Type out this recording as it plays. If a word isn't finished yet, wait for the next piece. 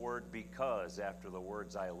word because after the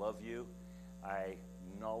words I love you, I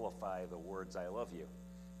nullify the words I love you.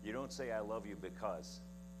 You don't say I love you because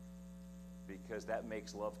that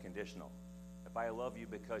makes love conditional. If I love you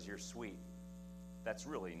because you're sweet, that's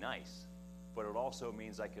really nice, but it also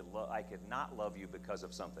means I could not love you because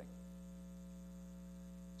of something.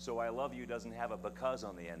 So I love you doesn't have a because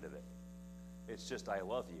on the end of it. It's just I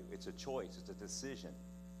love you. It's a choice. It's a decision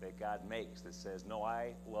that God makes that says, no,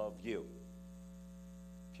 I love you.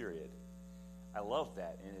 Period. I love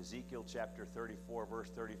that. In Ezekiel chapter 34, verse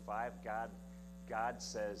 35, God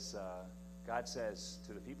says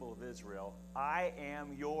to the people of Israel, I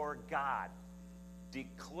am your God,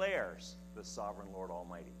 declares the sovereign Lord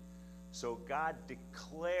Almighty. So God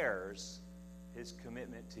declares his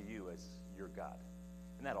commitment to you as your God.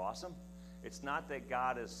 Isn't that awesome? It's not that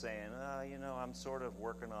God is saying, I'm sort of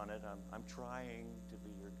working on it. I'm trying to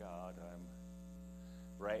be your God.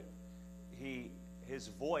 Right? His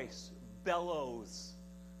voice bellows.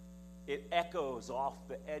 It echoes off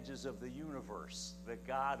the edges of the universe. The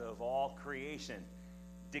God of all creation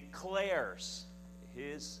declares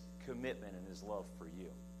his commitment and his love for you.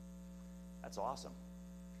 That's awesome.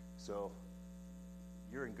 So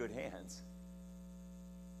you're in good hands.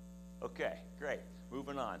 Okay, great.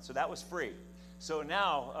 Moving on. So that was free. So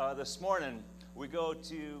now, this morning, we go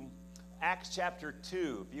to Acts chapter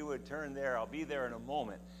 2. If you would turn there, I'll be there in a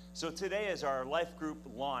moment. So today is our life group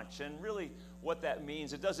launch. And really what that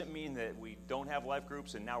means, it doesn't mean that we don't have life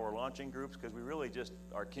groups and now we're launching groups, because we really just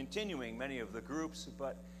are continuing many of the groups.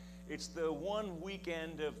 But it's the one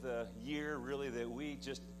weekend of the year, really, that we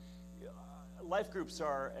just... life groups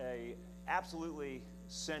are a absolutely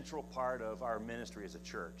central part of our ministry as a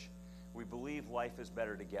church. We believe life is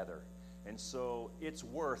better together. And so it's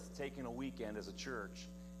worth taking a weekend as a church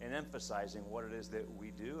and emphasizing what it is that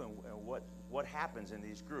we do and what happens in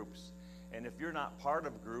these groups. And if you're not part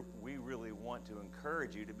of a group, we really want to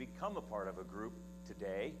encourage you to become a part of a group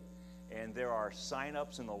today. And there are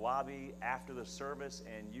sign-ups in the lobby after the service,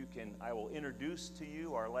 and I will introduce to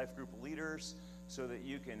you our life group leaders so that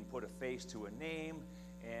you can put a face to a name,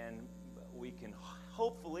 and we can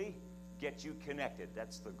hopefully get you connected.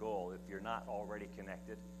 That's the goal, if you're not already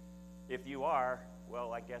connected. If you are,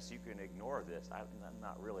 well, I guess you can ignore this.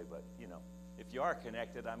 Not really, but, if you are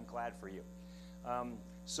connected, I'm glad for you.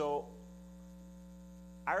 So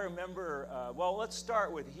I remember, let's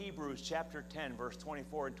start with Hebrews chapter 10, verse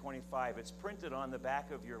 24 and 25. It's printed on the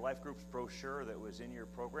back of your life group's brochure that was in your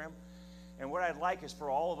program. And what I'd like is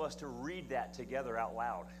for all of us to read that together out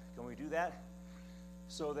loud. Can we do that?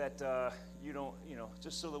 So that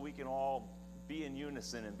just so that we can all be in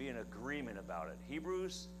unison and be in agreement about it.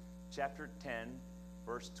 Hebrews chapter 10,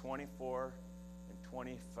 verse 24 and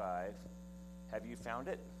 25. Have you found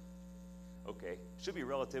it? Okay. Should be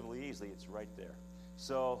relatively easy. It's right there.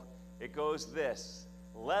 So it goes this: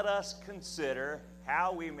 let us consider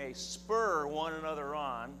how we may spur one another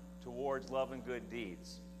on towards love and good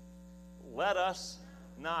deeds. Let us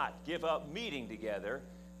not give up meeting together,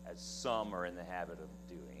 as some are in the habit of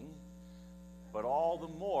doing, but all the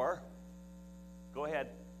more. Go ahead.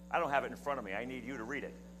 I don't have it in front of me. I need you to read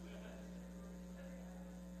it.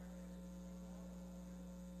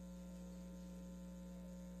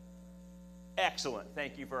 Excellent.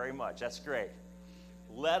 Thank you very much. That's great.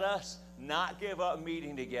 Let us not give up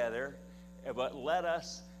meeting together, but let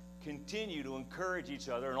us continue to encourage each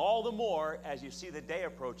other, and all the more as you see the day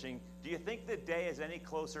approaching. Do you think the day is any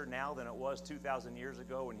closer now than it was 2,000 years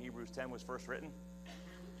ago when Hebrews 10 was first written?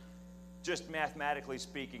 Just mathematically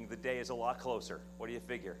speaking, the day is a lot closer. What do you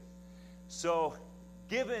figure? So,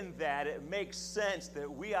 given that, it makes sense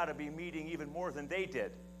that we ought to be meeting even more than they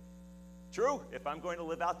did. True? If I'm going to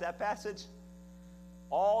live out that passage?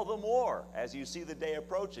 All the more as you see the day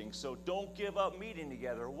approaching. So don't give up meeting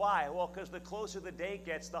together. Why? Well, because the closer the day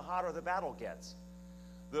gets, the hotter the battle gets.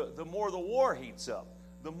 The more the war heats up,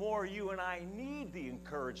 the more you and I need the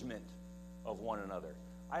encouragement of one another.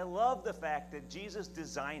 I love the fact that Jesus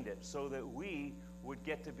designed it so that we would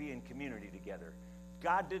get to be in community together.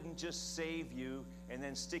 God didn't just save you and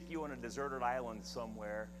then stick you on a deserted island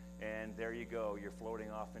somewhere and there you go, you're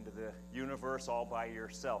floating off into the universe all by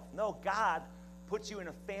yourself. No, God puts you in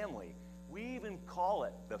a family. We even call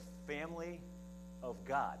it the family of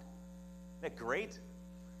God. Isn't that great?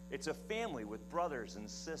 It's a family with brothers and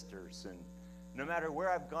sisters, and no matter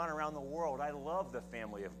where I've gone around the world, I love the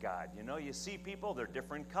family of God. You see people, they're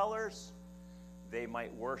different colors. They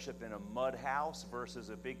might worship in a mud house versus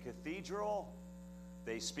a big cathedral.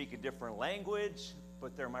 They speak a different language,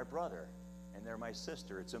 but they're my brother and they're my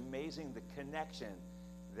sister. It's amazing the connection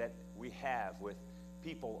that we have with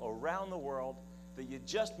people around the world that you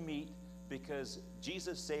just meet, because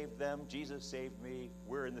Jesus saved them, Jesus saved me,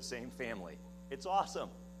 we're in the same family. It's awesome.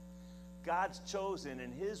 God's chosen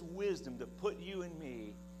in his wisdom to put you and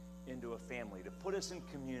me into a family, to put us in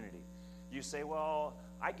community. You say, well,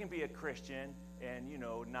 I can be a Christian and,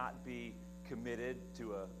 not be committed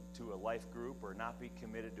to a life group or not be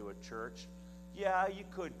committed to a church. Yeah, you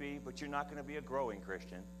could be, but you're not going to be a growing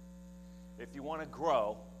Christian. If you want to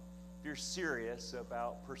grow, if you're serious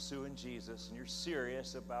about pursuing Jesus and you're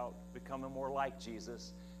serious about becoming more like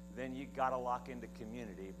Jesus, then you got to lock into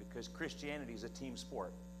community, because Christianity is a team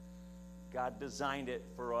sport. God designed it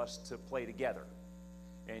for us to play together.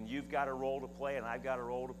 And you've got a role to play, and I've got a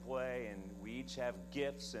role to play, and we each have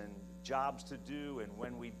gifts and jobs to do, and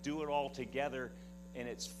when we do it all together and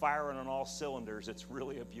it's firing on all cylinders, it's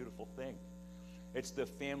really a beautiful thing. It's the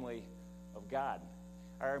family of God.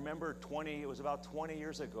 I remember it was about 20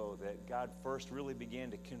 years ago that God first really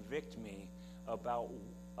began to convict me about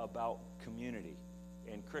community,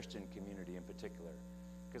 and Christian community in particular.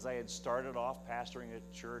 Because I had started off pastoring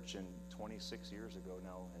a church 26 years ago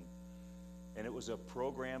now, and it was a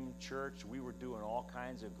program church. We were doing all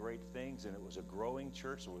kinds of great things, and it was a growing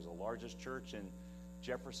church. It was the largest church in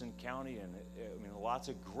Jefferson County, and lots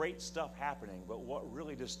of great stuff happening. But what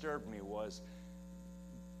really disturbed me was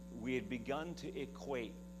we had begun to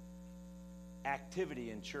equate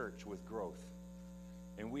activity in church with growth.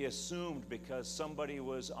 And we assumed because somebody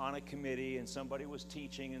was on a committee and somebody was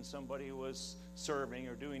teaching and somebody was serving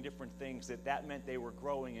or doing different things, that meant they were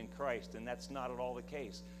growing in Christ. And that's not at all the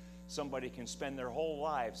case. Somebody can spend their whole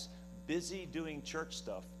lives busy doing church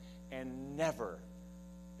stuff and never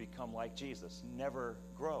become like Jesus, never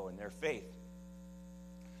grow in their faith.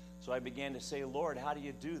 So I began to say, Lord, how do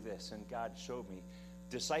you do this? And God showed me.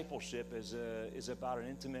 Discipleship is about an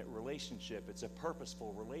intimate relationship. It's a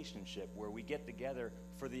purposeful relationship where we get together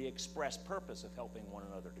for the express purpose of helping one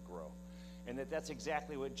another to grow. And that's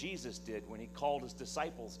exactly what Jesus did when he called his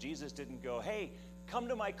disciples. Jesus didn't go, hey, come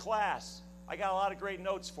to my class. I got a lot of great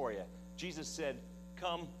notes for you. Jesus said,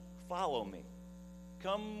 come follow me.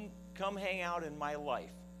 Come hang out in my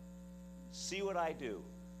life. See what I do.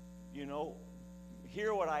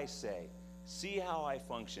 Hear what I say. See how I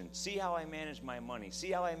function. See how I manage my money.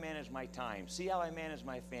 See how I manage my time. See how I manage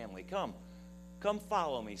my family. Come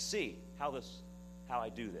follow me. See how I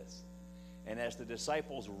do this. And as the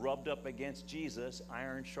disciples rubbed up against Jesus,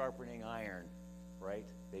 iron sharpening iron, right?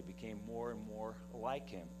 They became more and more like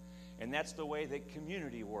him. And that's the way that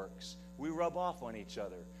community works. We rub off on each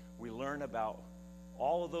other. We learn about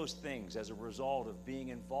all of those things as a result of being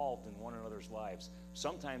involved in one another's lives.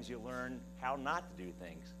 Sometimes you learn how not to do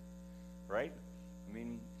things. Right?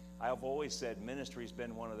 I've always said ministry's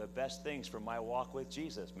been one of the best things for my walk with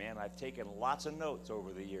Jesus. Man, I've taken lots of notes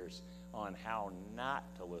over the years on how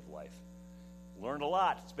not to live life. Learned a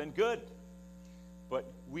lot. It's been good. But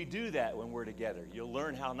we do that when we're together. You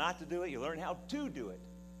learn how not to do it. You learn how to do it.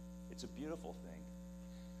 It's a beautiful thing.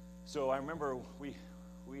 So I remember we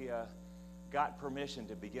got permission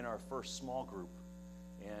to begin our first small group.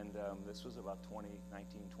 And this was about 20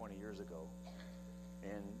 years ago.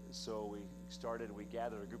 And so we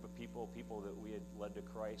gathered a group of people that we had led to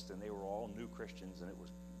Christ, and they were all new Christians, and it was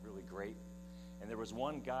really great. And there was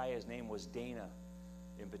one guy, his name was Dana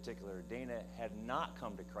in particular. Dana had not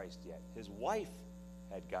come to Christ yet. His wife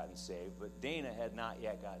had gotten saved, but Dana had not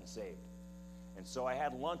yet gotten saved. And so I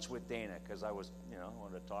had lunch with Dana because I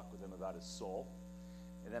wanted to talk with him about his soul.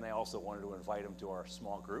 And then I also wanted to invite him to our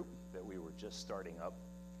small group that we were just starting up.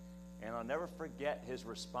 And I'll never forget his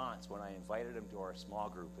response when I invited him to our small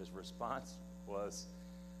group. His response was,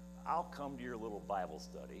 I'll come to your little Bible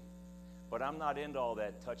study, but I'm not into all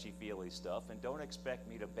that touchy-feely stuff, and don't expect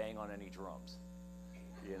me to bang on any drums.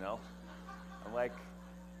 I'm like,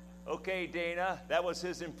 okay, Dana, that was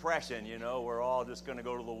his impression, we're all just going to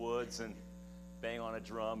go to the woods and bang on a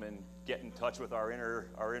drum and get in touch with our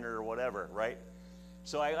inner whatever, right?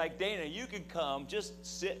 So I like, Dana, you can come, just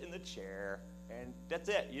sit in the chair, and that's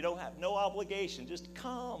it. You don't have no obligation. Just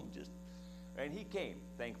come. And he came,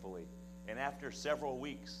 thankfully. And after several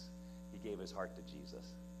weeks, he gave his heart to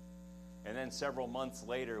Jesus. And then several months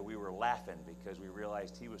later, we were laughing because we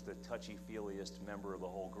realized he was the touchy-feeliest member of the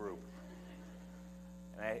whole group.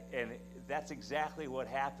 And that's exactly what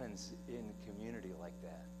happens in community like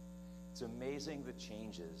that. It's amazing the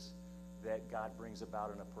changes that God brings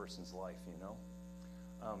about in a person's life,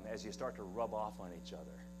 as you start to rub off on each other.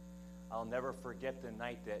 I'll never forget the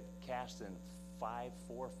night that Caston, 4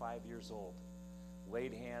 or 5 years old,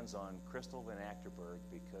 laid hands on Crystal Van Achterberg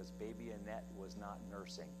because baby Annette was not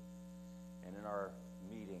nursing. And in our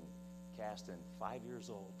meeting, Caston, 5 years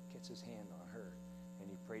old, gets his hand on her, and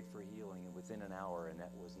he prayed for healing, and within an hour, and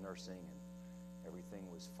that was nursing, and everything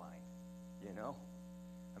was fine, you know?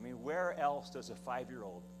 I mean, where else does a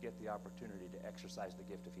 5-year-old get the opportunity to exercise the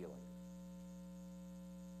gift of healing?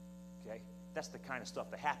 Okay? That's the kind of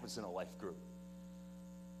stuff that happens in a life group.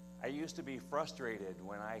 I used to be frustrated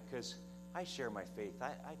because I share my faith.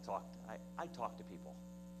 I talk to people.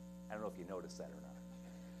 I don't know if you noticed that or not.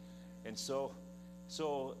 And so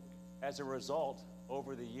as a result,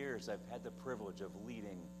 over the years, I've had the privilege of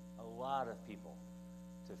leading a lot of people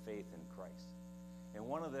to faith in Christ. And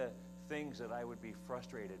one of the things that I would be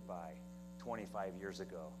frustrated by 25 years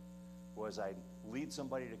ago was I'd lead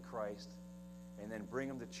somebody to Christ and then bring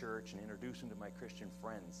them to church and introduce them to my Christian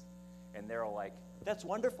friends. And they're all like, that's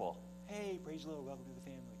wonderful. Hey, praise the Lord, welcome to the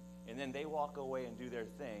family. And then they walk away and do their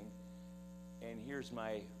thing. And here's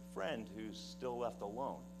my friend who's still left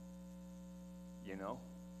alone, you know?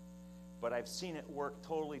 But I've seen it work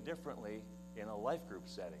totally differently in a life group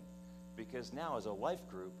setting, because now as a life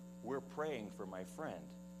group, we're praying for my friend.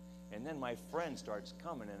 And then my friend starts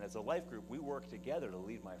coming, and as a life group, we work together to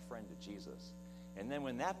lead my friend to Jesus. And then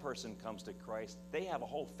when that person comes to Christ, they have a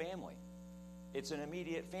whole family. It's an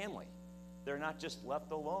immediate family. They're not just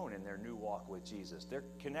left alone in their new walk with Jesus. They're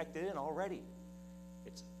connected in already.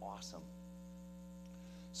 It's awesome.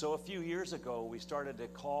 So a few years ago, we started to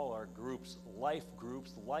call our groups life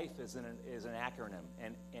groups. Life is an acronym,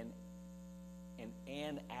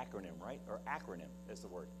 an acronym, right? Or acronym is the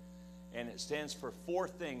word. And it stands for 4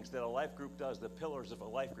 things that a life group does, the pillars of a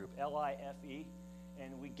life group, L-I-F-E.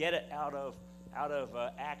 And we get it out of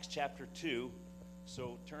Acts chapter 2.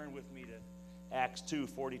 So turn with me to Acts 2,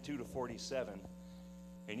 42 to 47.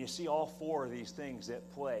 And you see all 4 of these things at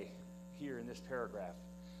play here in this paragraph.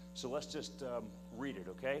 So let's just read it,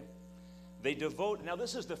 okay? They devote, now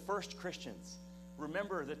this is the first Christians.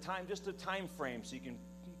 Remember the time, just the time frame so you can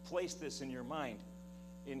place this in your mind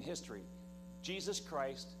in history. Jesus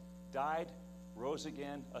Christ died, rose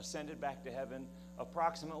again, ascended back to heaven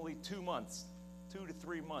approximately 2 to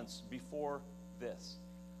 3 months before this.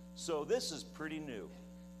 So this is pretty new.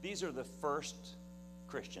 These are the first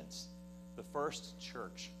Christians, the first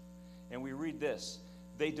church. And we read this.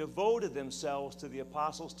 They devoted themselves to the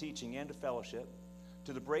apostles' teaching and to fellowship,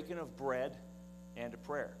 to the breaking of bread and to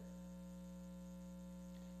prayer.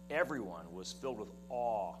 Everyone was filled with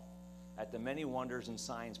awe at the many wonders and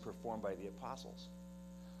signs performed by the apostles.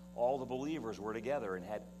 All the believers were together and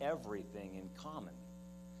had everything in common.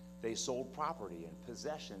 They sold property and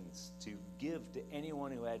possessions to give to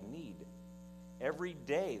anyone who had need. Every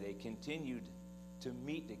day they continued to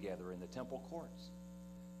meet together in the temple courts.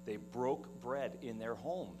 They broke bread in their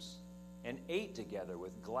homes and ate together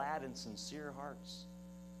with glad and sincere hearts,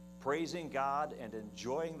 praising God and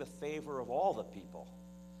enjoying the favor of all the people.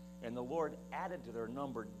 And the Lord added to their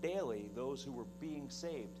number daily those who were being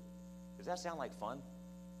saved. Does that sound like fun?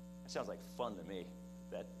 That sounds like fun to me.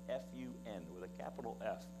 That F-U-N with a capital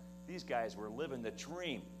F. These guys were living the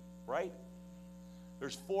dream, right?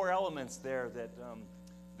 There's 4 elements there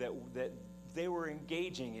that they were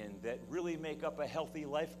engaging in that really make up a healthy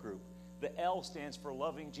life group. The L stands for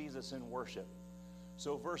loving Jesus in worship.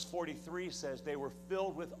 So verse 43 says they were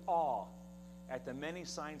filled with awe at the many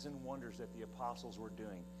signs and wonders that the apostles were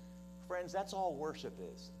doing. Friends, that's all worship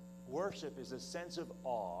is. Worship is a sense of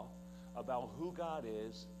awe about who God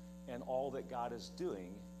is and all that God is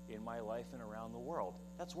doing in my life and around the world.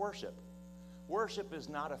 That's worship. Worship is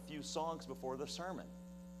not a few songs before the sermon.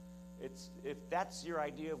 If that's your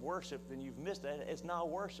idea of worship, then you've missed it. It's not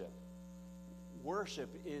worship. Worship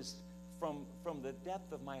is from the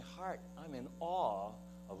depth of my heart. I'm in awe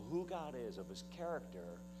of who God is, of his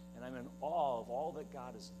character, and I'm in awe of all that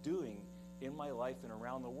God is doing in my life and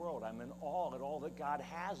around the world. I'm in awe at all that God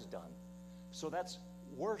has done. So that's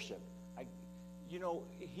worship. You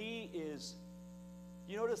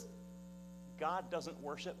notice God doesn't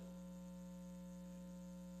worship.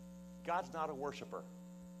 God's not a worshiper.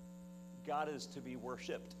 God is to be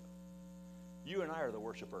worshipped. You and I are the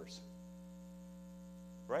worshipers,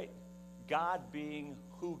 right? God being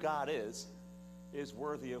who God is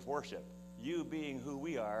worthy of worship. You being who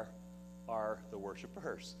we are the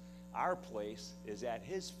worshipers. Our place is at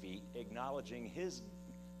his feet, acknowledging his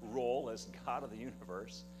role as God of the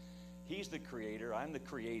universe. He's the creator, I'm the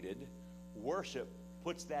created. Worship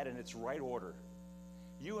puts that in its right order.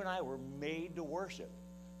 You and I were made to worship.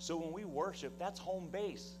 So when we worship, that's home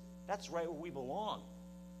base. That's right where we belong.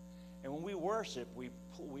 And when we worship, we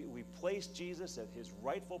place Jesus at his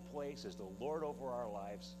rightful place as the Lord over our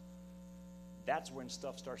lives. That's when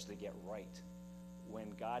stuff starts to get right. When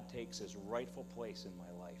God takes his rightful place in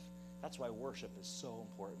my life. That's why worship is so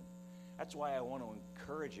important. That's why I want to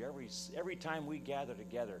encourage you every time we gather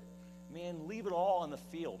together. Man, leave it all on the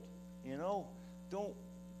field. You know,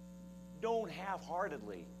 don't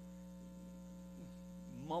half-heartedly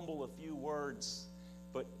mumble a few words,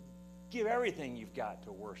 but give everything you've got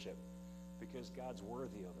to worship, because God's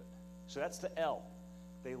worthy of it. So that's the L.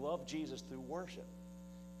 They love Jesus through worship.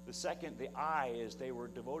 The second, the I, is they were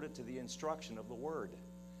devoted to the instruction of the word.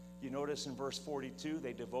 You notice in verse 42,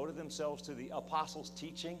 they devoted themselves to the apostles'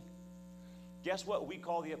 teaching. Guess what we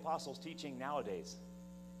call the apostles' teaching nowadays?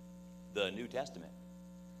 The New Testament.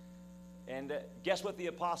 And guess what the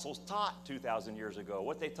apostles taught 2,000 years ago?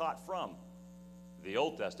 What they taught from? The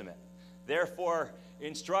Old Testament. Therefore,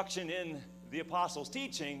 instruction in the apostles'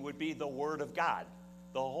 teaching would be the Word of God,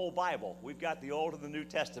 the whole Bible. We've got the Old and the New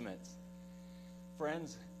Testaments.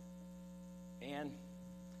 Friends, and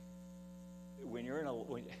when you're in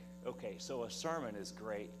okay, so a sermon is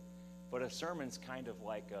great, but a sermon's kind of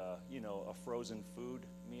like a frozen food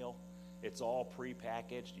meal. It's all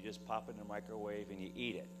pre-packaged. You just pop it in the microwave and you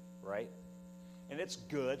eat it, right? And it's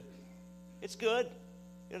good. It's good.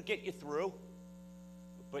 It'll get you through.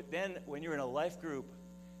 But then when you're in a life group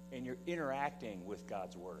and you're interacting with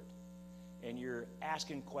God's Word and you're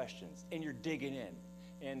asking questions and you're digging in,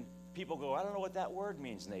 and people go, I don't know what that word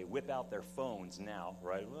means, and they whip out their phones now,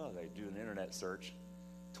 right? Well, they do an internet search.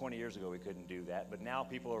 20 years ago we couldn't do that, but now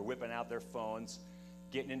people are whipping out their phones,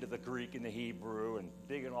 getting into the Greek and the Hebrew and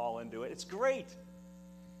digging all into it. It's great.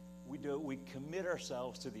 We commit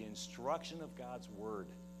ourselves to the instruction of God's Word.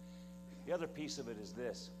 The other piece of it is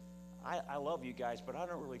this. I love you guys, but I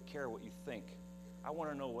don't really care what you think. I want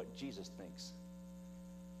to know what Jesus thinks.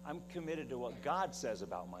 I'm committed to what God says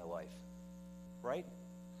about my life, right?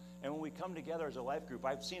 And when we come together as a life group,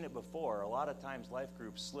 I've seen it before. A lot of times life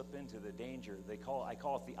groups slip into the danger. I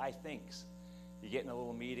call it the I thinks. You get in a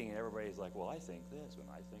little meeting and everybody's like, well, I think this, and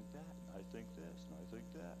I think that, and I think this, and I think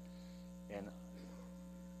that. And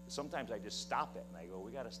sometimes I just stop it, and I go,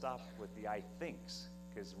 we got to stop with the I thinks,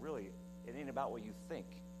 because really, it ain't about what you think.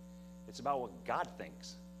 It's about what God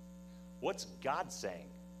thinks. What's God saying?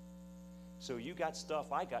 So you got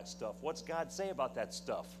stuff, I got stuff. What's God say about that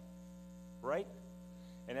stuff? Right?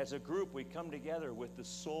 And as a group, we come together with the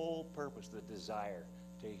sole purpose, the desire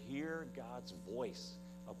to hear God's voice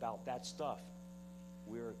about that stuff.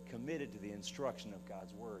 We're committed to the instruction of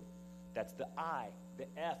God's Word. That's the I. The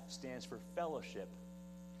F stands for fellowship.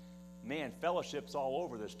 Man, fellowship's all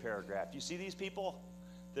over this paragraph. You see these people?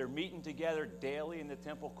 They're meeting together daily in the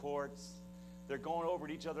temple courts. They're going over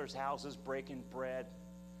to each other's houses, breaking bread.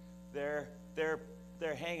 They're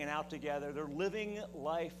hanging out together. They're living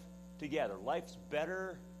life together. Life's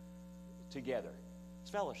better together. It's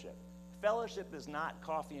fellowship. Fellowship is not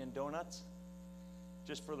coffee and donuts,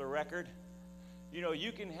 just for the record. You know,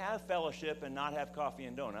 you can have fellowship and not have coffee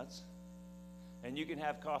and donuts, and you can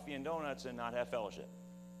have coffee and donuts and not have fellowship.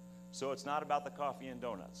 So it's not about the coffee and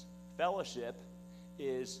donuts. Fellowship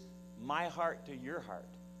is my heart to your heart.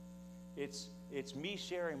 It's me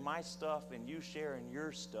sharing my stuff and you sharing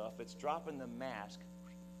your stuff. It's dropping the mask,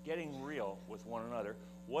 getting real with one another.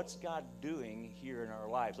 What's God doing here in our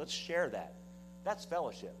lives? Let's share that. That's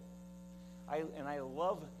fellowship. I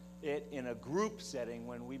love it in a group setting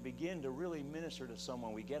when we begin to really minister to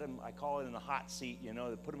someone. We get them, I call it in the hot seat, they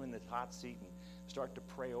put them in the hot seat and start to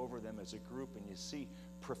pray over them as a group, and you see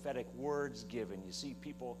prophetic words given. You see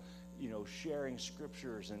people, sharing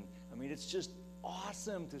scriptures, and it's just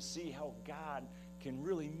awesome to see how God can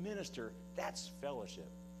really minister. That's fellowship.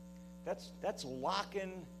 That's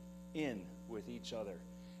locking in with each other.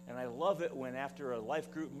 And I love it when after a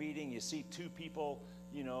life group meeting, you see two people,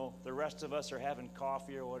 the rest of us are having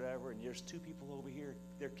coffee or whatever, and there's two people over here.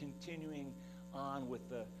 They're continuing on with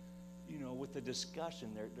the, with the discussion.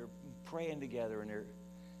 They're praying together, and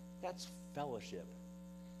that's fellowship.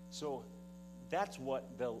 So that's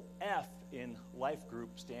what the F in life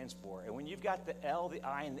group stands for. And when you've got the L, the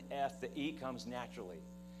I, and the F, the E comes naturally.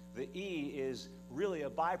 The E is really a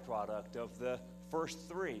byproduct of the first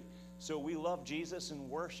three. So we love Jesus and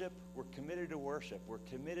worship. We're committed to worship. We're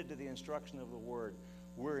committed to the instruction of the Word.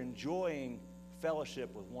 We're enjoying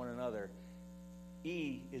fellowship with one another.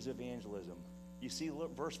 E is evangelism. You see,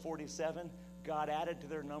 look, verse 47, God added to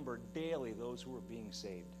their number daily those who were being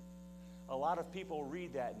saved. A lot of people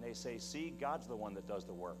read that and they say, see, God's the one that does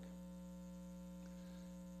the work.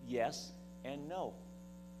 Yes and no.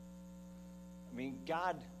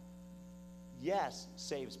 God, yes,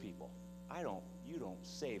 saves people. You don't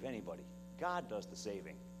save anybody. God does the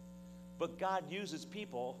saving. But God uses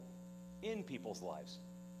people in people's lives.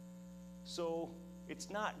 So it's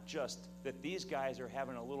not just that these guys are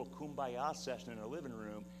having a little kumbaya session in their living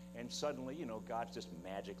room and suddenly, God's just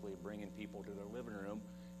magically bringing people to their living room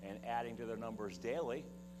and adding to their numbers daily.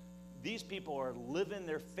 These people are living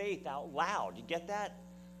their faith out loud. You get that?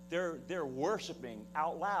 They're worshiping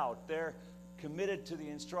out loud. They're committed to the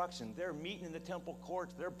instruction. They're meeting in the temple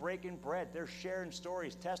courts. They're breaking bread. They're sharing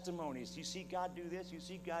stories, testimonies. You see God do this. You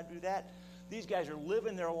see God do that. These guys are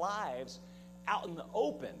living their lives out in the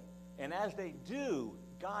open. And as they do,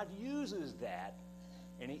 God uses that,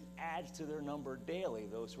 and he adds to their number daily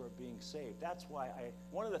those who are being saved. That's why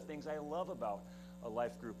one of the things I love about a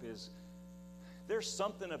life group is there's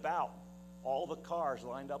something about all the cars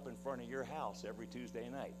lined up in front of your house every Tuesday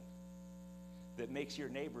night that makes your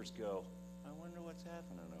neighbors go, I wonder what's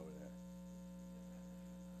happening over there.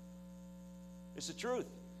 It's the truth.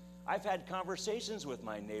 I've had conversations with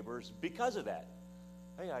my neighbors because of that.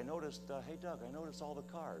 Hey, I noticed, hey, Doug, I noticed all the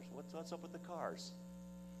cars. What's up with the cars?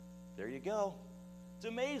 There you go. It's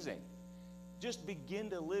amazing. Just begin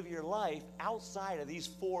to live your life outside of these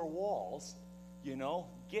four walls,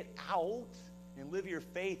 Get out and live your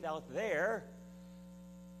faith out there.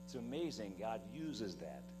 It's amazing. God uses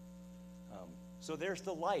that. So there's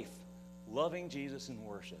the life. Loving Jesus in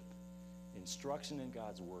worship. Instruction in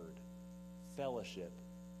God's word. Fellowship.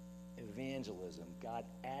 Evangelism. God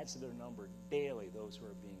adds to their number daily those who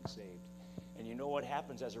are being saved. And you know what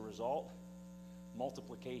happens as a result?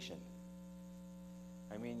 Multiplication.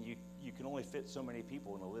 I mean, you can only fit so many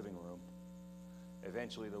people in a living room.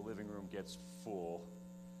 Eventually the living room gets full,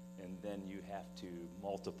 and then you have to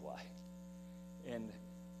multiply. And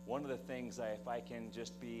one of the things, if I can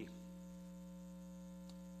just be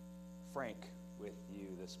frank with you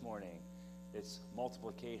this morning, it's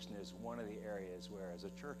multiplication is one of the areas where as a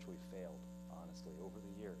church we failed, honestly, over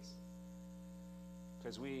the years.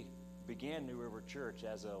 Because we began New River Church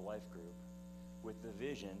as a life group with the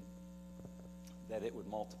vision that it would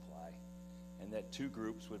multiply, and that 2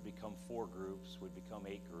 groups would become 4 groups, would become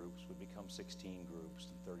 8 groups, would become 16 groups,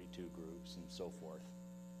 and 32 groups, and so forth.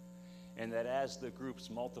 And that as the groups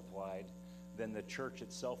multiplied, then the church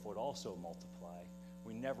itself would also multiply.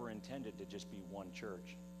 We never intended to just be one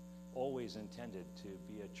church. Always intended to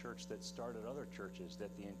be a church that started other churches,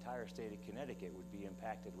 that the entire state of Connecticut would be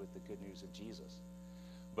impacted with the good news of Jesus.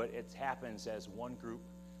 But it happens as one group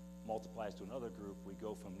multiplies to another group, we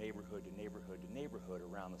go from neighborhood to neighborhood to neighborhood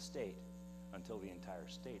around the state until the entire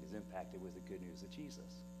state is impacted with the good news of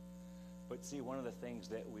Jesus. But see, one of the things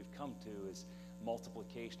that we've come to is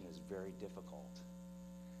multiplication is very difficult.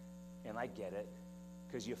 And I get it,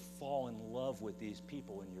 because you fall in love with these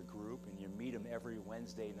people in your group, and you meet them every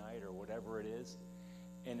Wednesday night or whatever it is,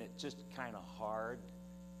 and it's just kind of hard.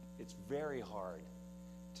 It's very hard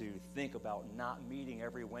to think about not meeting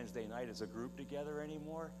every Wednesday night as a group together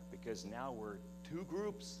anymore, because now we're 2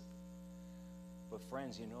 groups. But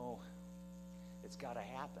friends, it's got to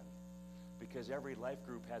happen, because every life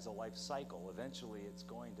group has a life cycle. Eventually it's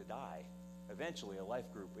going to die. Eventually a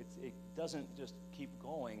life group, it doesn't just keep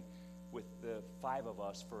going with the 5 of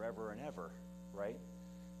us forever and ever, right?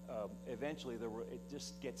 Eventually it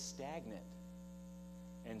just gets stagnant.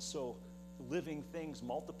 And so living things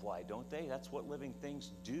multiply, don't they? That's what living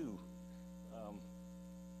things do.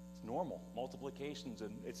 It's normal. Multiplications,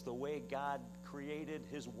 and it's the way God created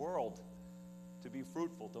his world, to be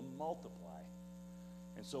fruitful, to multiply.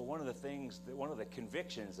 And so one of the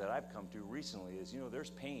convictions that I've come to recently is, there's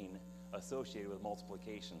pain associated with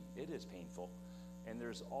multiplication. It is painful. And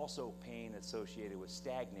there's also pain associated with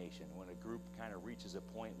stagnation, when a group kind of reaches a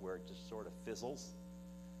point where it just sort of fizzles.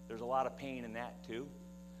 There's a lot of pain in that too.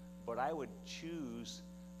 But I would choose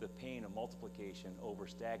the pain of multiplication over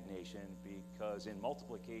stagnation, because in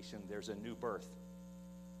multiplication there's a new birth.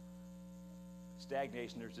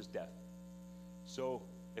 Stagnation, there's just death. So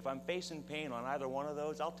if I'm facing pain on either one of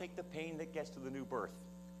those, I'll take the pain that gets to the new birth.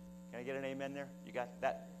 Can I get an amen there? You got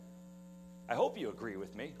that? I hope you agree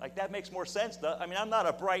with me. Like, that makes more sense. I mean, I'm not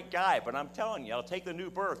a bright guy, but I'm telling you, I'll take the new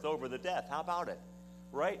birth over the death. How about it?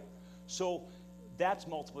 Right? So that's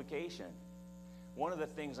multiplication. One of the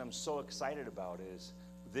things I'm so excited about is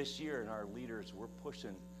this year in our leaders, we're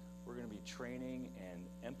going to be training and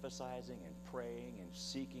emphasizing and praying and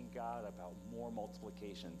seeking God about more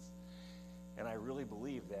multiplications. And I really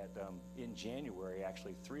believe that in January,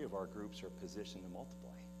 actually, 3 of our groups are positioned to multiply.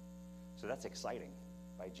 So that's exciting.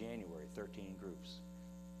 By January, 13 groups.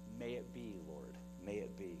 May it be, Lord. May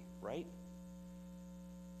it be. Right?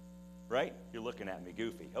 Right? You're looking at me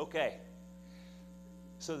goofy. Okay.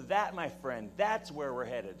 So that, my friend, that's where we're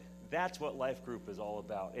headed. That's what Life Group is all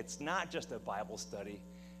about. It's not just a Bible study.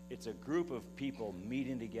 It's a group of people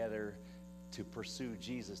meeting together to pursue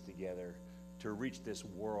Jesus together, to reach this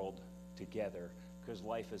world together, because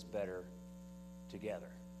life is better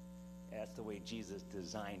together. That's the way Jesus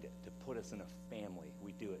designed it, to put us in a family.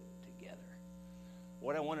 We do it together.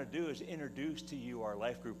 What I want to do is introduce to you our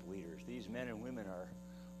life group leaders. These men and women are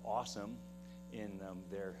awesome in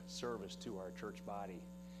their service to our church body.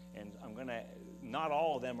 And not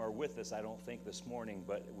all of them are with us, I don't think, this morning,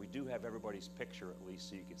 but we do have everybody's picture at least,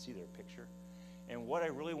 so you can see their picture. And what I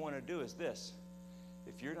really want to do is this.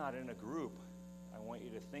 If you're not in a group, I want you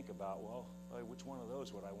to think about, well, which one of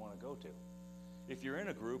those would I want to go to? If you're in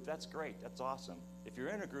a group, that's great. That's awesome. If you're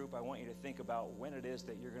in a group, I want you to think about when it is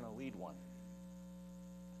that you're going to lead one.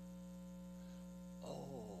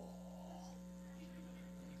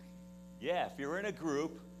 Yeah, if you're in a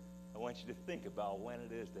group, I want you to think about when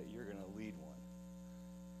it is that you're going to lead one.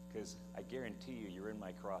 Because I guarantee you, you're in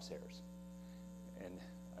my crosshairs. And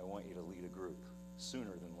I want you to lead a group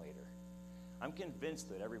sooner than later. I'm convinced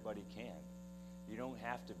that everybody can. You don't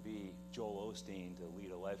have to be Joel Osteen to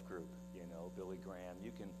lead a life group, Billy Graham.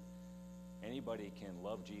 Anybody can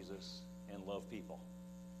love Jesus and love people.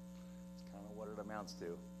 It's kind of what it amounts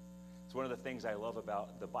to. It's one of the things I love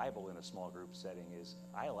about the Bible in a small group setting is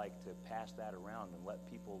I like to pass that around and let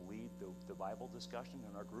people lead the Bible discussion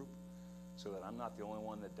in our group so that I'm not the only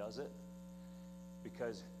one that does it.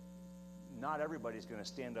 Because not everybody's going to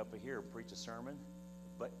stand up here and preach a sermon,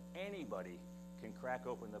 but anybody can crack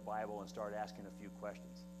open the Bible and start asking a few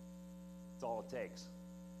questions. That's all it takes.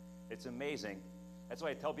 It's amazing. That's why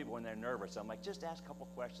I tell people when they're nervous, I'm like, just ask a couple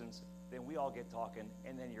questions, then we all get talking,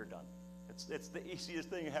 and then you're done. It's the easiest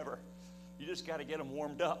thing ever. You just got to get them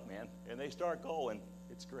warmed up, man, and they start going.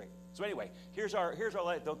 It's great. So anyway, here's our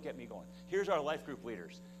life. Don't get me going. Here's our life group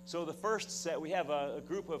leaders. So the first set, we have a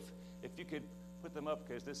group of, if you could put them up,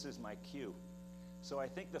 because this is my cue. So I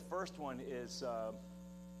think the first one is,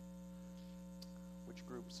 which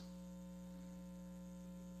groups?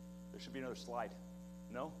 There should be another slide.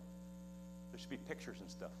 No? There should be pictures and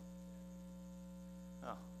stuff.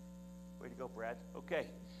 Oh, way to go, Brad. Okay,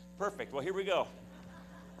 perfect. Well, here we go.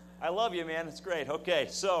 I love you, man. It's great. Okay,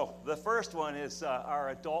 so the first one is our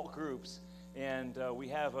adult groups. And we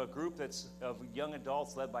have a group that's of young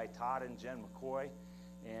adults led by Todd and Jen McCoy.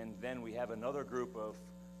 And then we have another group of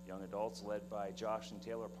young adults led by Josh and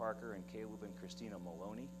Taylor Parker and Caleb and Christina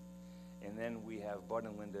Maloney. And then we have Bud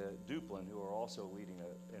and Linda Duplin, who are also leading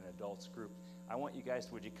an adults group. I want you guys,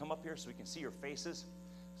 would you come up here so we can see your faces?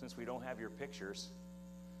 Since we don't have your pictures,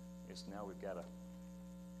 I guess now we've got to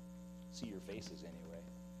see your faces anyway.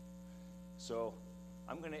 So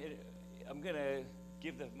I'm gonna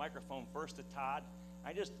give the microphone first to Todd.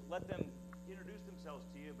 I just let them introduce themselves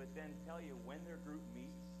to you, but then tell you when their group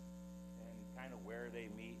meets and kind of where they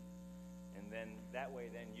meet, and then that way,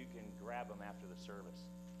 then you can grab them after the service.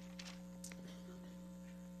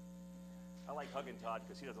 I like hugging Todd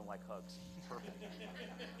because he doesn't like hugs. Perfect.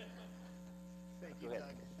 Thank you, Doug.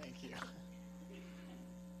 Thank you.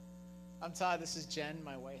 I'm Todd. This is Jen,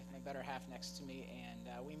 my wife, my better half next to me,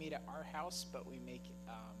 and we meet at our house, but we make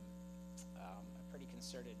a pretty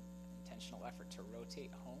concerted, intentional effort to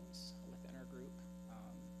rotate homes within our group.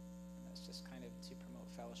 And that's just kind of to promote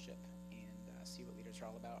fellowship and see what leaders are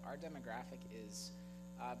all about. Our demographic is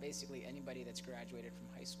basically anybody that's graduated from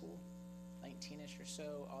high school, 19-ish or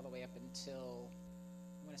so, all the way up until,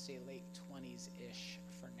 I'm going to say late 20s-ish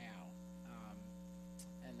for now.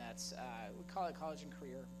 And that's, we call it college and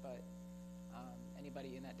career, but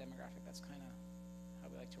anybody in that demographic, that's kind of how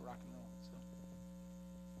we like to rock and roll. So.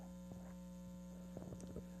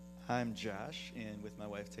 I'm Josh, and with my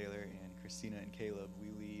wife Taylor and Christina and Caleb,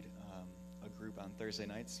 we lead a group on Thursday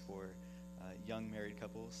nights for young married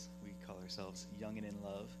couples. We call ourselves Young and in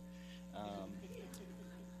Love.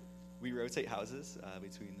 We rotate houses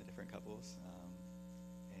between the different couples,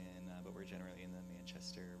 but we're generally in the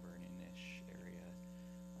Manchester, Vernon-ish area.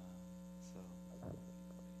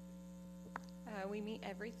 We meet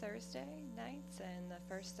every Thursday nights, and the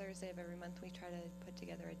first Thursday of every month we try to put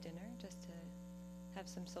together a dinner just to have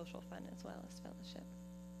some social fun as well as fellowship.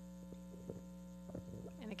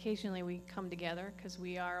 And occasionally we come together because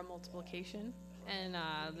we are a multiplication. And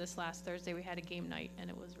this last Thursday we had a game night, and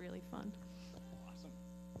it was really fun. Awesome.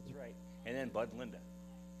 That's right. And then Bud and Linda.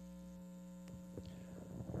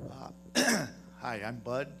 Hi, I'm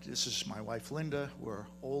Bud. This is my wife, Linda. We're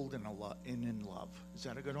old and in love. Is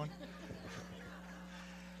that a good one?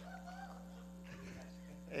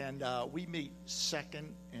 And we meet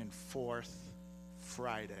second and fourth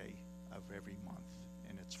Friday of every month,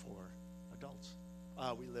 and it's for adults.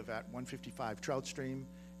 We live at 155 Trout Stream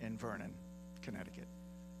in Vernon, Connecticut.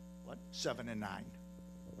 7 and 9.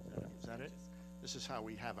 Is that it? This is how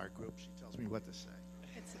we have our group. She tells me what to say.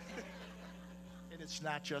 And it's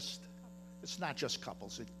not just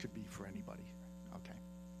couples. It could be for anybody. Okay.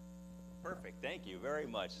 Perfect. Thank you very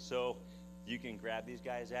much. So you can grab these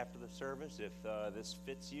guys after the service. If this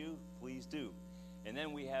fits you, please do. And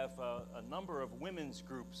then we have a number of women's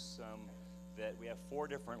groups that we have 4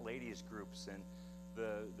 different ladies groups. And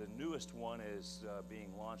the newest one is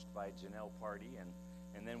being launched by Janelle Party.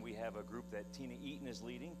 And then we have a group that Tina Eaton is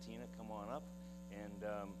leading. Tina, come on up. And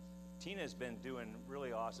Tina's been doing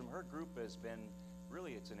really awesome. Her group has been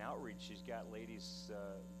really, it's an outreach. She's got ladies,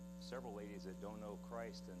 several ladies that don't know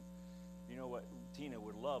Christ. And you know what Tina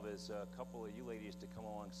would love is a couple of you ladies to come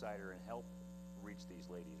alongside her and help reach these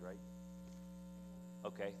ladies, right?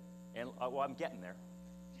 Okay. And, well, I'm getting there.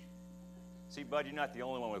 See, Bud, you're not the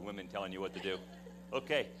only one with women telling you what to do.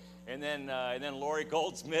 Okay. And then Lori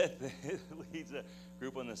Goldsmith leads a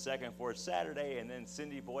group on the 2nd and 4th Saturday. And then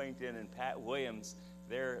Cindy Boyington and Pat Williams,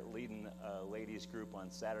 they're leading a ladies group on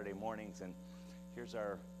Saturday mornings. And here's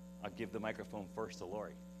I'll give the microphone first to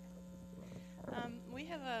Lori. We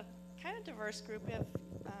have a kind of diverse group. We have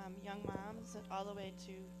young moms all the way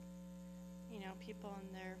to, people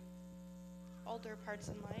in their older parts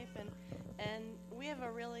in life, and we have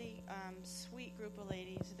a really sweet group of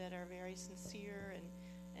ladies that are very sincere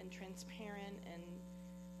and transparent and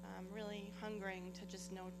really hungering to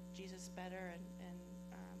just know Jesus better and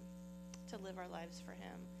to live our lives for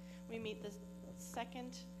Him. We meet the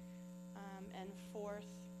 2nd and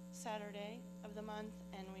 4th Saturday of the month,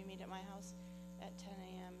 and we meet at my house at 10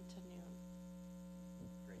 a.m. to noon.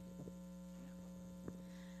 Great.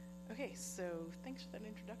 Okay, so thanks for that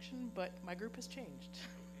introduction, but my group has changed.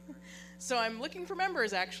 So I'm looking for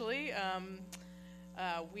members, actually.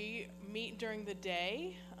 We meet during the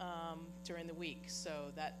day, during the week,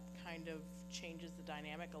 so that kind of changes the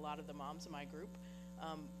dynamic. A lot of the moms in my group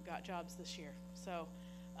got jobs this year. So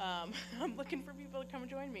I'm looking for people to come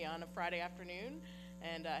join me on a Friday afternoon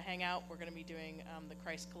and hang out. We're going to be doing the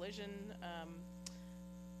Christ Collision, I don't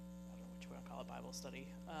know what you want to call it, Bible study,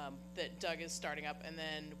 that Doug is starting up, and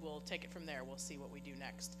then we'll take it from there. We'll see what we do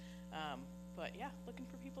next. But yeah, looking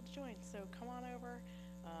for people to join. So come on over.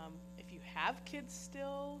 If you have kids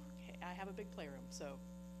still, I have a big playroom, so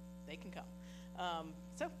they can come.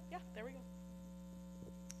 So yeah, there we go.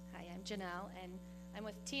 Hi, I'm Janelle, and I'm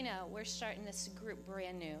with Tina. We're starting this group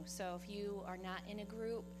brand new. So if you are not in a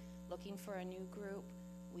group, looking for a new group,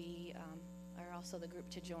 we are also the group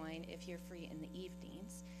to join if you're free in the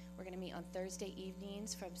evenings. We're going to meet on Thursday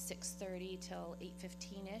evenings from 6:30 till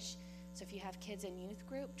 8:15-ish. So if you have kids in youth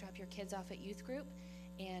group, drop your kids off at youth group,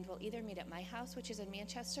 and we'll either meet at my house, which is in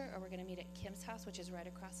Manchester, or we're going to meet at Kim's house, which is right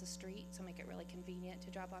across the street, so make it really convenient to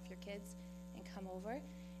drop off your kids and come over.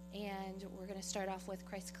 And we're going to start off with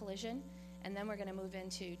Christ Collision, and then we're going to move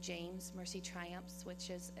into James Mercy Triumphs, which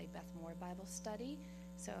is a Beth Moore Bible study.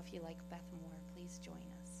 So if you like Beth Moore, please join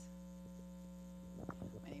us.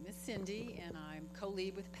 My name is Cindy, and I'm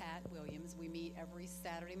co-lead with Pat Williams. We meet every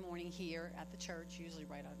Saturday morning here at the church, usually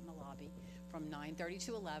right out in the lobby, from 9:30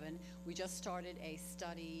 to 11. We just started a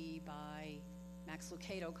study by Max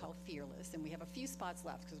Lucado called Fearless, and we have a few spots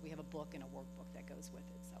left because we have a book and a workbook that goes with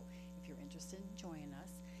it. So if you're interested in joining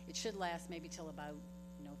us, it should last maybe till about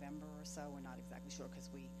November or so. We're not exactly sure because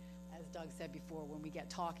we, as Doug said before, when we get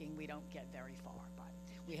talking, we don't get very far. But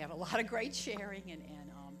we have a lot of great sharing, and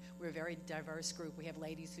we're a very diverse group. We have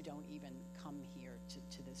ladies who don't even come here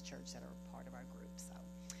to this church that are part of our group. So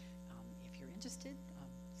if you're interested,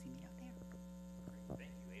 see me out there.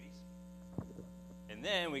 Thank you, ladies. And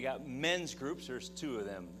then we got men's groups. There's 2 of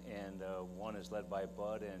them, and one is led by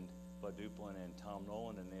Bud Duplin and Tom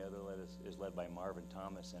Nolan, and the other is led by Marvin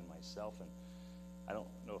Thomas and myself. And I don't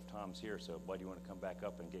know if Tom's here, so Bud, you want to come back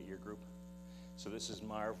up and get your group? So this is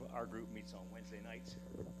Marv. Our group meets on Wednesday nights.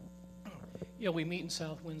 Yeah, we meet in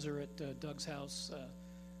South Windsor at Doug's house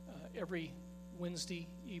every Wednesday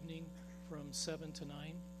evening from 7 to 9.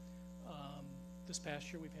 This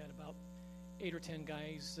past year we've had about 8 or 10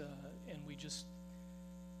 guys, and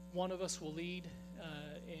one of us will lead,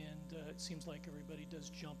 and it seems like everybody does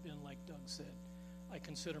jump in, like Doug said. I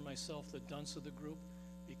consider myself the dunce of the group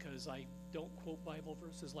because I don't quote Bible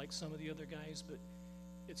verses like some of the other guys, but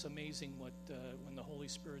it's amazing what when the Holy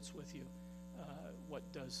Spirit's with you, what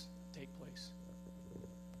does take place.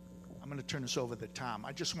 I'm going to turn this over to Tom.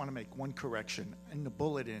 I just want to make one correction. In the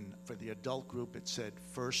bulletin for the adult group, it said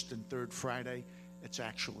 1st and 3rd Friday. It's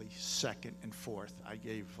actually 2nd and 4th. I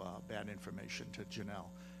gave bad information to Janelle.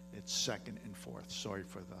 It's 2nd and 4th. Sorry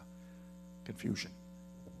for the confusion.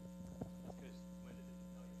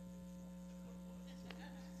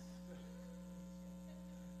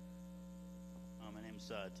 My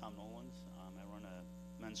name's Tom Nolans. I run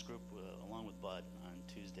a men's group along with Bud on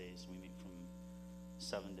Tuesdays. We meet from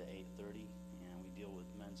 7 to 8:30, and we deal with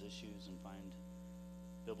men's issues and find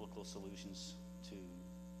biblical solutions to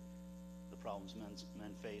the problems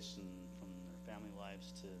men face, and from their family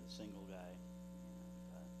lives to the single guy.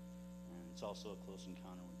 And it's also a close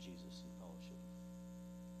encounter with Jesus and fellowship.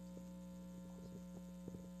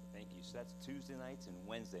 Thank you. So that's Tuesday nights and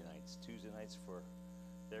Wednesday nights. Tuesday nights for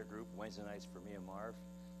their group, Wednesday nights for me and Marv.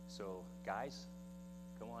 So guys,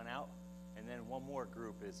 come on out. And then one more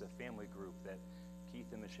group is a family group that Keith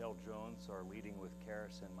and Michelle Jones are leading with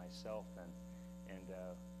Karis and myself, and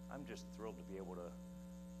I'm just thrilled to be able to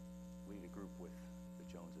lead a group with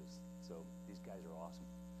the Joneses. So these guys are awesome.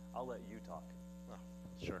 I'll let you talk. Oh,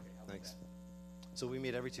 sure. Okay, how about Thanks. that? So we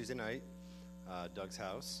meet every Tuesday night, Doug's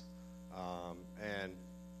house, and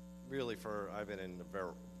really I've been in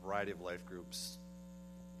a variety of life groups,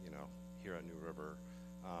 here at New River.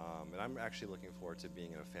 And I'm actually looking forward to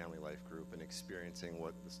being in a family life group and experiencing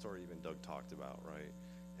what the story even Doug talked about, right?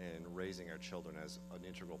 And raising our children as an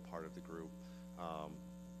integral part of the group.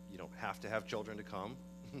 You don't have to have children to come,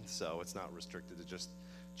 so it's not restricted to just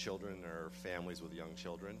children or families with young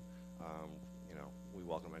children. We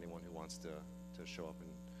welcome anyone who wants to show up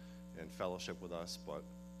and fellowship with us, but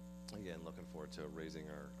again, looking forward to raising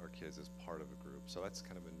our kids as part of a group. So that's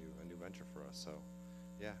kind of a new venture for us. So,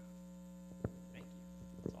 yeah. Thank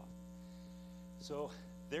you. That's awesome. So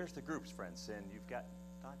there's the groups, friends, and you've got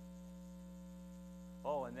Todd.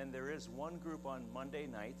 Oh, and then there is one group on Monday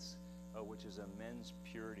nights, which is a men's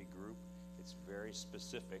purity group. It's very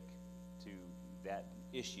specific to that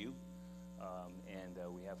issue, and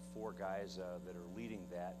we have 4 guys that are leading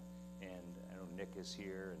that, and I know Nick is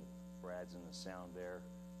here, and Brad's in the sound there,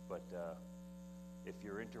 but if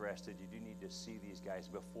you're interested, you do need to see these guys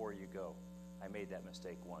before you go. I made that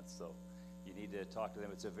mistake once, so you need to talk to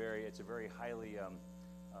them. It's a very highly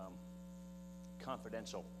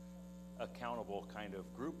confidential, accountable kind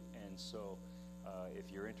of group, and so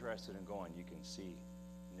if you're interested in going, you can see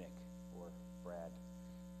Nick or Brad,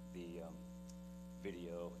 the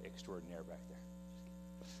video extraordinaire back there.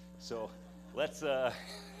 So let's I'm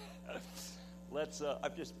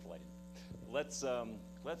just playing.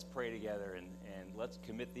 Let's pray together and let's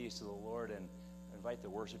commit these to the Lord and invite the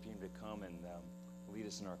worship team to come and lead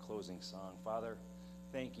us in our closing song. Father,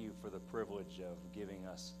 thank you for the privilege of giving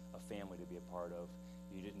us a family to be a part of.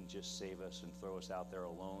 You didn't just save us and throw us out there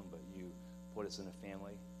alone, but you put us in a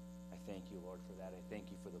family. I thank you, Lord, for that. I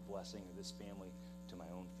thank you for the blessing of this family to my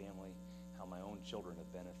own family, how my own children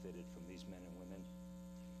have benefited from these men and women.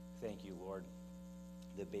 Thank you, Lord.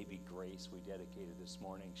 The baby Grace we dedicated this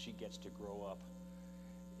morning, she gets to grow up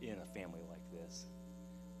in a family like this.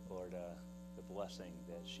 Lord, the blessing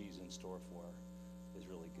that she's in store for is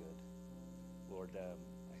really good. Lord,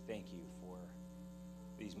 I thank you for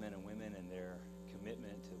these men and women and their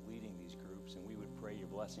commitment to leading these groups, and we would pray your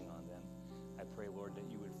blessing on them. I pray, Lord, that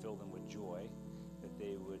you would fill them with joy, that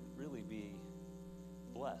they would really be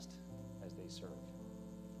blessed as they serve.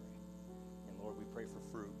 And Lord, we pray for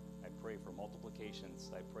fruit. I pray for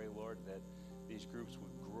multiplications. I pray, Lord, that these groups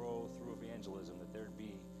would grow through evangelism, that there'd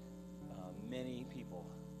be many people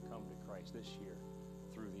come to Christ this year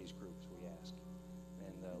through these groups, we ask.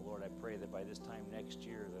 And Lord, I pray that by this time next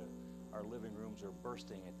year, our living rooms are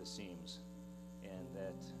bursting at the seams, and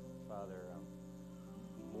that, Father,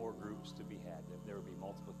 more groups to be had, that there would be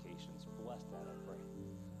multiplications. Bless that, I pray.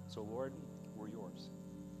 So, Lord, we're yours,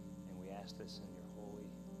 and we ask this in your holy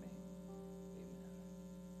name. Amen.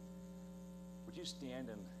 Would you stand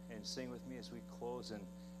and sing with me as we close? And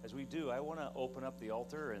as we do, I want to open up the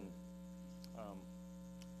altar, and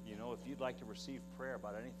if you'd like to receive prayer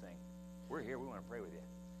about anything, we're here. We want to pray with you.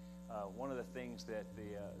 One of the things that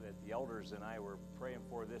the elders and I were praying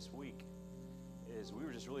for this week is we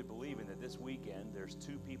were just really believing that this weekend there's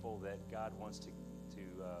 2 people that God wants to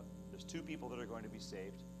there's 2 people that are going to be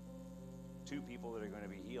saved, 2 people that are going to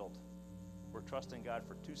be healed. We're trusting God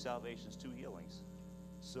for 2 salvations, 2 healings.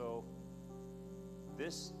 So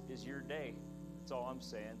this is your day. That's all I'm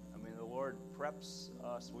saying. I mean, the Lord preps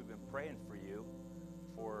us. We've been praying for you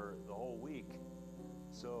for the whole week.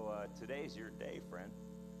 So today's your day, friend.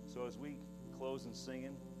 So as we close in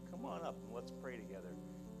singing, come on up and let's pray together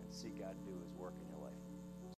and see God do his work in your life.